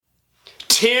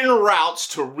10 routes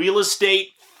to real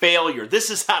estate failure. This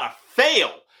is how to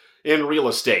fail in real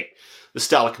estate. This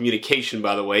style of communication,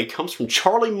 by the way, comes from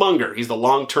Charlie Munger. He's the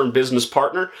long-term business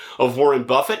partner of Warren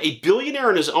Buffett, a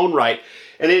billionaire in his own right,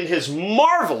 and in his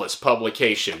marvelous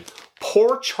publication,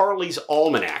 Poor Charlie's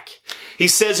Almanac, he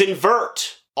says,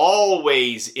 invert,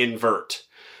 always invert.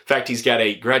 In fact, he's got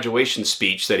a graduation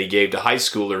speech that he gave to high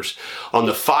schoolers on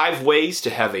the 5 ways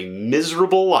to have a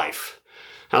miserable life.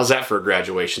 How's that for a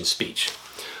graduation speech?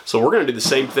 So we're going to do the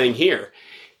same thing here.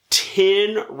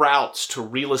 10 routes to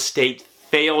real estate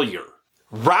failure.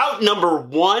 Route number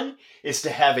 1 is to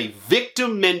have a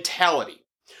victim mentality.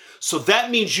 So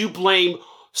that means you blame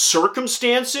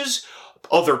circumstances,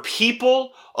 other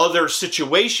people, other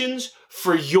situations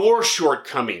for your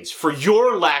shortcomings, for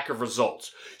your lack of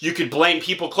results. You could blame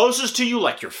people closest to you,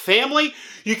 like your family.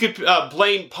 You could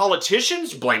blame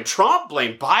politicians, blame Trump,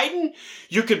 blame Biden.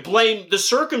 You could blame the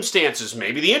circumstances.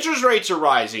 Maybe the interest rates are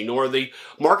rising or the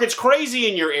market's crazy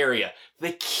in your area.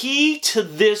 The key to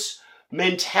this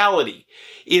mentality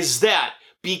is that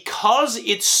because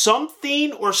it's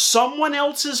something or someone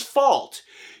else's fault,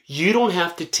 you don't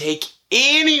have to take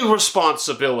any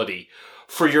responsibility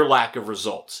for your lack of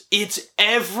results. It's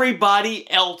everybody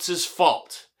else's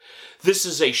fault. This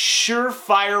is a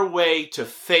surefire way to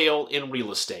fail in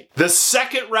real estate. The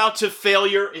second route to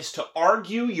failure is to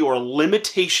argue your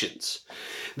limitations.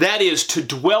 That is to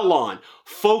dwell on,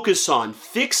 focus on,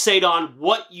 fixate on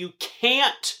what you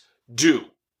can't do.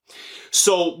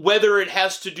 So whether it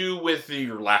has to do with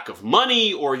your lack of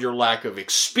money or your lack of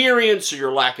experience or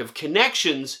your lack of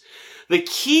connections, the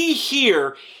key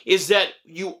here is that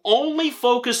you only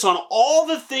focus on all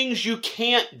the things you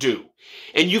can't do.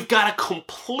 And you've got to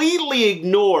completely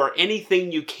ignore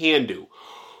anything you can do.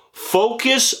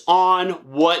 Focus on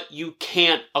what you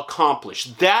can't accomplish.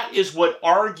 That is what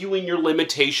arguing your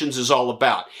limitations is all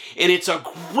about. And it's a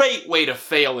great way to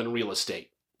fail in real estate.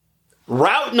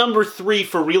 Route number 3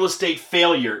 for real estate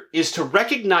failure is to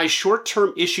recognize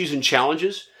short-term issues and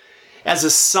challenges as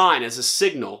a sign, as a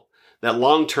signal that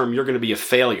long-term you're going to be a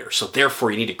failure. So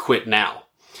therefore you need to quit now.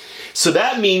 So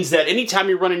that means that anytime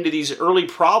you run into these early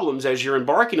problems as you're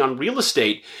embarking on real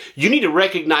estate, you need to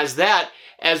recognize that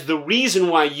as the reason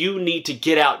why you need to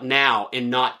get out now and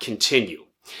not continue.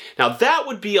 Now that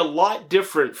would be a lot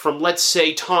different from, let's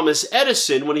say, Thomas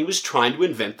Edison when he was trying to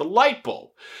invent the light bulb.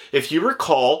 If you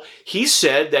recall, he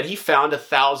said that he found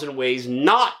 1,000 ways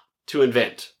not to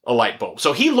invent a light bulb.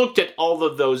 So he looked at all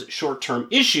of those short-term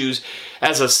issues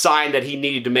as a sign that he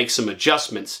needed to make some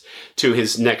adjustments to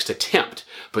his next attempt.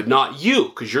 But not you,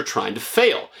 because you're trying to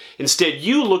fail. Instead,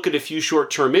 you look at a few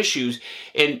short-term issues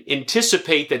and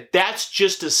anticipate that that's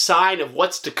just a sign of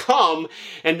what's to come,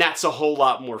 and that's a whole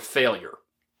lot more failure.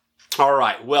 All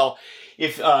right, well,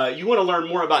 if you want to learn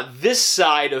more about this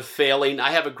side of failing,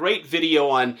 I have a great video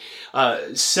on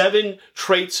 7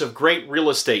 traits of great real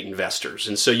estate investors.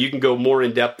 And so you can go more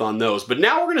in depth on those. But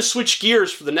now we're going to switch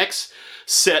gears for the next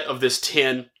set of this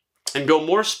 10 and go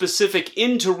more specific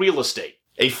into real estate.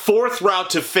 A 4th route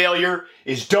to failure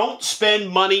is don't spend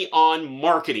money on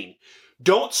marketing.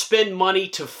 Don't spend money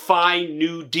to find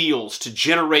new deals, to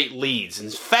generate leads. In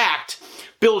fact,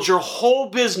 build your whole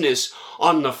business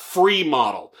on the free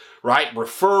model, right?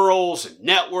 Referrals and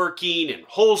networking and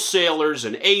wholesalers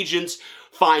and agents.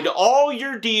 Find all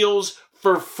your deals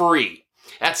for free.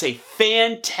 That's a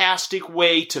fantastic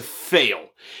way to fail.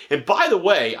 And by the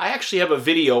way, I actually have a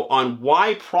video on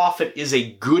why profit is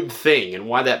a good thing and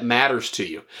why that matters to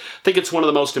you. I think it's one of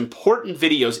the most important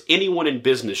videos anyone in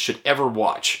business should ever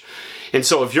watch. And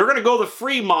so if you're going to go the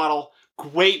free model,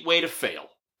 great way to fail.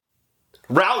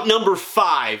 Route number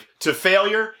 5 to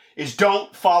failure is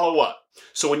don't follow up.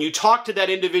 So when you talk to that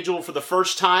individual for the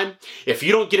first time, if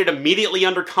you don't get it immediately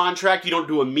under contract, you don't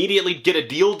immediately get a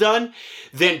deal done,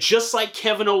 then just like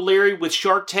Kevin O'Leary with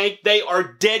Shark Tank, they are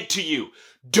dead to you.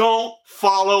 Don't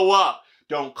follow up.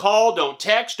 Don't call, don't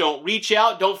text, don't reach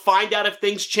out, don't find out if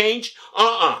things changed.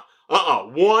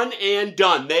 One and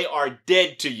done. They are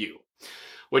dead to you.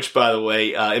 Which, by the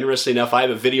way, interestingly enough, I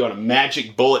have a video on a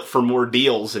magic bullet for more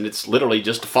deals, and it's literally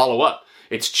just to follow up.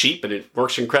 It's cheap and it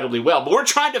works incredibly well, but we're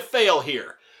trying to fail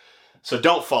here. So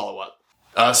don't follow up.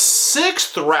 A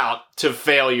 6th route to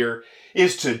failure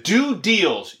is to do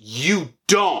deals you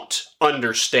don't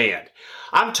understand.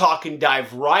 I'm talking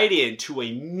dive right into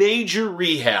a major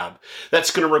rehab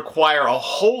that's going to require a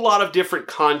whole lot of different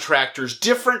contractors,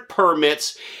 different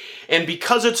permits, and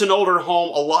because it's an older home,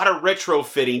 a lot of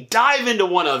retrofitting. Dive into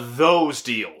one of those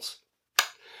deals.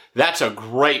 That's a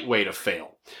great way to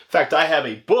fail. In fact, I have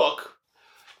a book,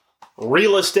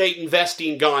 Real Estate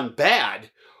Investing Gone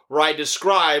Bad, where I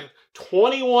describe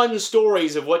 21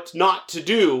 stories of what not to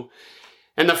do.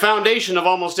 And the foundation of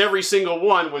almost every single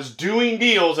one was doing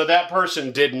deals that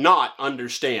person did not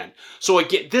understand. So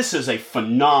again, this is a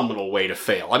phenomenal way to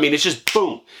fail. I mean, it's just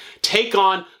boom. Take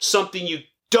on something you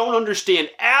don't understand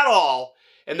at all,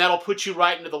 and that'll put you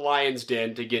right into the lion's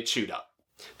den to get chewed up.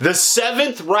 The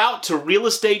 7th route to real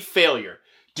estate failure: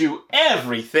 do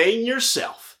everything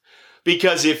yourself.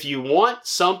 Because if you want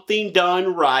something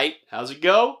done right, how's it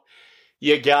go?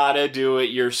 You gotta do it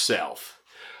yourself.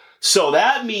 So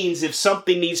that means if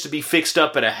something needs to be fixed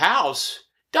up at a house,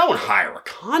 don't hire a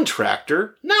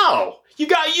contractor. No. You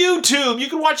got YouTube. You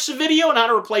can watch the video on how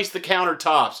to replace the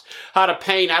countertops, how to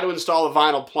paint, how to install a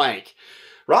vinyl plank.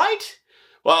 Right?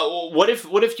 Well, what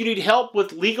if you need help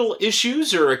with legal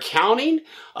issues or accounting?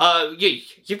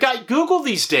 You've got Google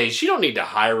these days. You don't need to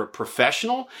hire a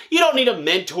professional. You don't need a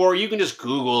mentor. You can just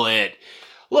Google it.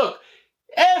 Look,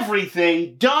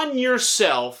 everything done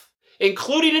yourself,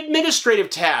 including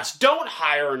administrative tasks. Don't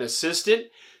hire an assistant.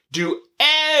 Do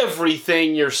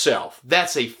everything yourself.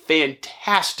 That's a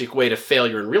fantastic way to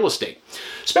failure in real estate.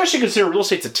 Especially consider real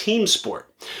estate's a team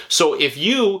sport. So if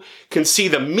you can see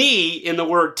the me in the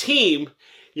word team,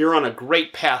 you're on a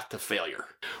great path to failure.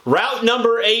 Route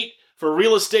number 8 for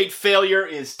real estate failure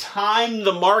is time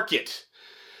the market.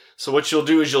 So what you'll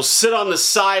do is you'll sit on the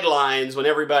sidelines when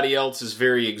everybody else is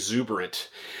very exuberant,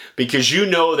 because you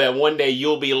know that one day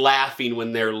you'll be laughing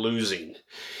when they're losing.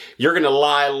 You're going to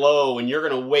lie low and you're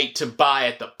going to wait to buy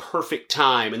at the perfect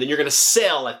time, and then you're going to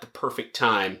sell at the perfect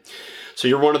time. So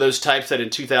you're one of those types that in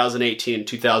 2018 and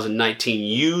 2019,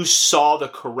 you saw the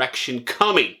correction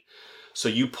coming. So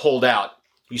you pulled out,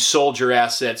 you sold your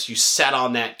assets, you sat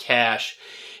on that cash,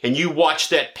 and you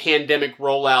watched that pandemic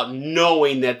roll out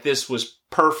knowing that this was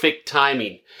perfect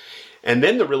timing. And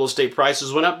then the real estate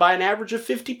prices went up by an average of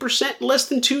 50% in less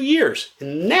than 2 years.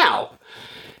 And now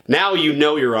you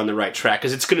know you're on the right track,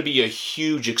 because it's going to be a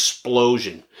huge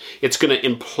explosion. It's going to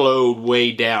implode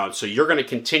way down. So you're going to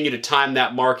continue to time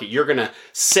that market. You're going to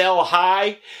sell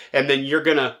high, and then you're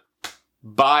going to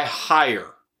buy higher.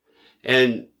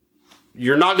 And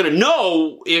you're not going to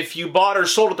know if you bought or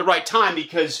sold at the right time,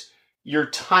 because you're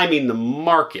timing the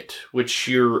market, which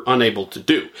you're unable to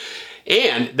do.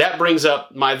 And that brings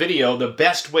up my video, the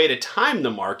best way to time the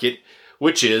market,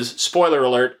 which is, spoiler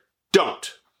alert,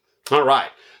 don't. All right.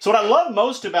 So what I love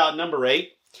most about number 8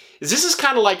 is this is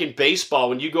kind of like in baseball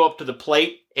when you go up to the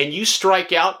plate and you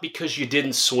strike out because you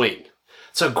didn't swing.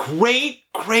 It's a great,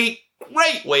 great,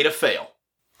 great way to fail.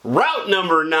 Route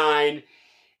number 9,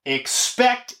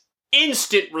 expect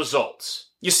instant results.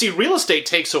 You see, real estate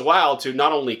takes a while to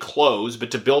not only close, but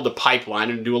to build a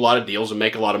pipeline and do a lot of deals and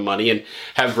make a lot of money and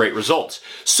have great results.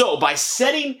 So by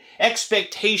setting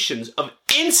expectations of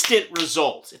instant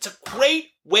results, it's a great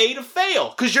way to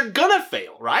fail, because you're gonna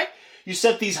fail, right? You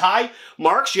set these high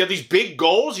marks, you have these big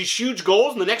goals, these huge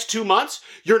goals in the next 2 months,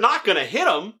 you're not gonna hit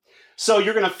them, so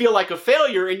you're gonna feel like a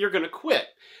failure and you're gonna quit.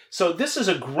 So this is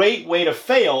a great way to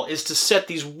fail, is to set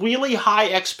these really high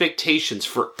expectations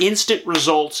for instant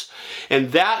results,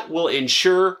 and that will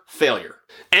ensure failure.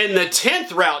 And the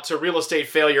 10th route to real estate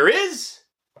failure is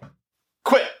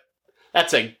quit.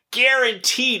 That's a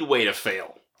guaranteed way to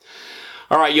fail.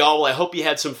 All right, y'all, well, I hope you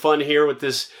had some fun here with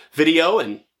this video,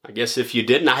 and I guess if you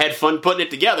didn't, I had fun putting it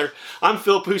together. I'm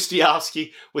Phil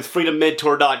Pustiowski with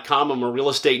FreedomMentor.com. I'm a real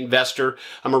estate investor.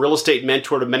 I'm a real estate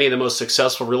mentor to many of the most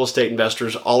successful real estate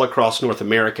investors all across North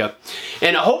America.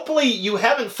 And hopefully you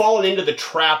haven't fallen into the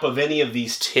trap of any of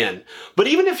these 10. But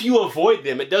even if you avoid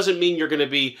them, it doesn't mean you're going to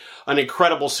be an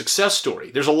incredible success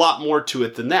story. There's a lot more to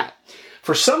it than that.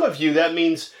 For some of you, that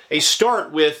means a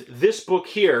start with this book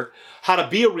here, How to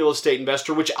Be a Real Estate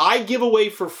Investor, which I give away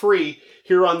for free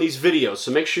here on these videos.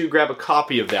 So make sure you grab a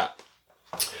copy of that.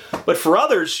 But for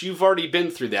others, you've already been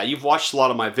through that. You've watched a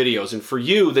lot of my videos. And for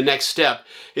you, the next step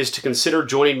is to consider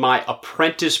joining my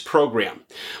apprentice program,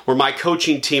 where my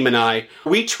coaching team and I,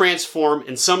 we transform,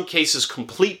 in some cases,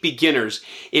 complete beginners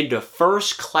into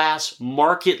first-class,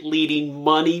 market-leading,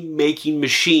 money-making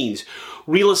machines,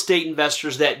 real estate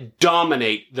investors that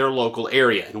dominate their local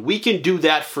area. And we can do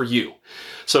that for you.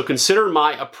 So consider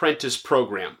my apprentice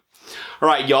program. All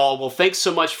right, y'all. Well, thanks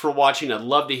so much for watching. I'd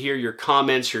love to hear your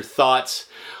comments, your thoughts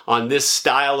on this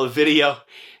style of video,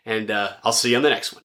 and I'll see you on the next one.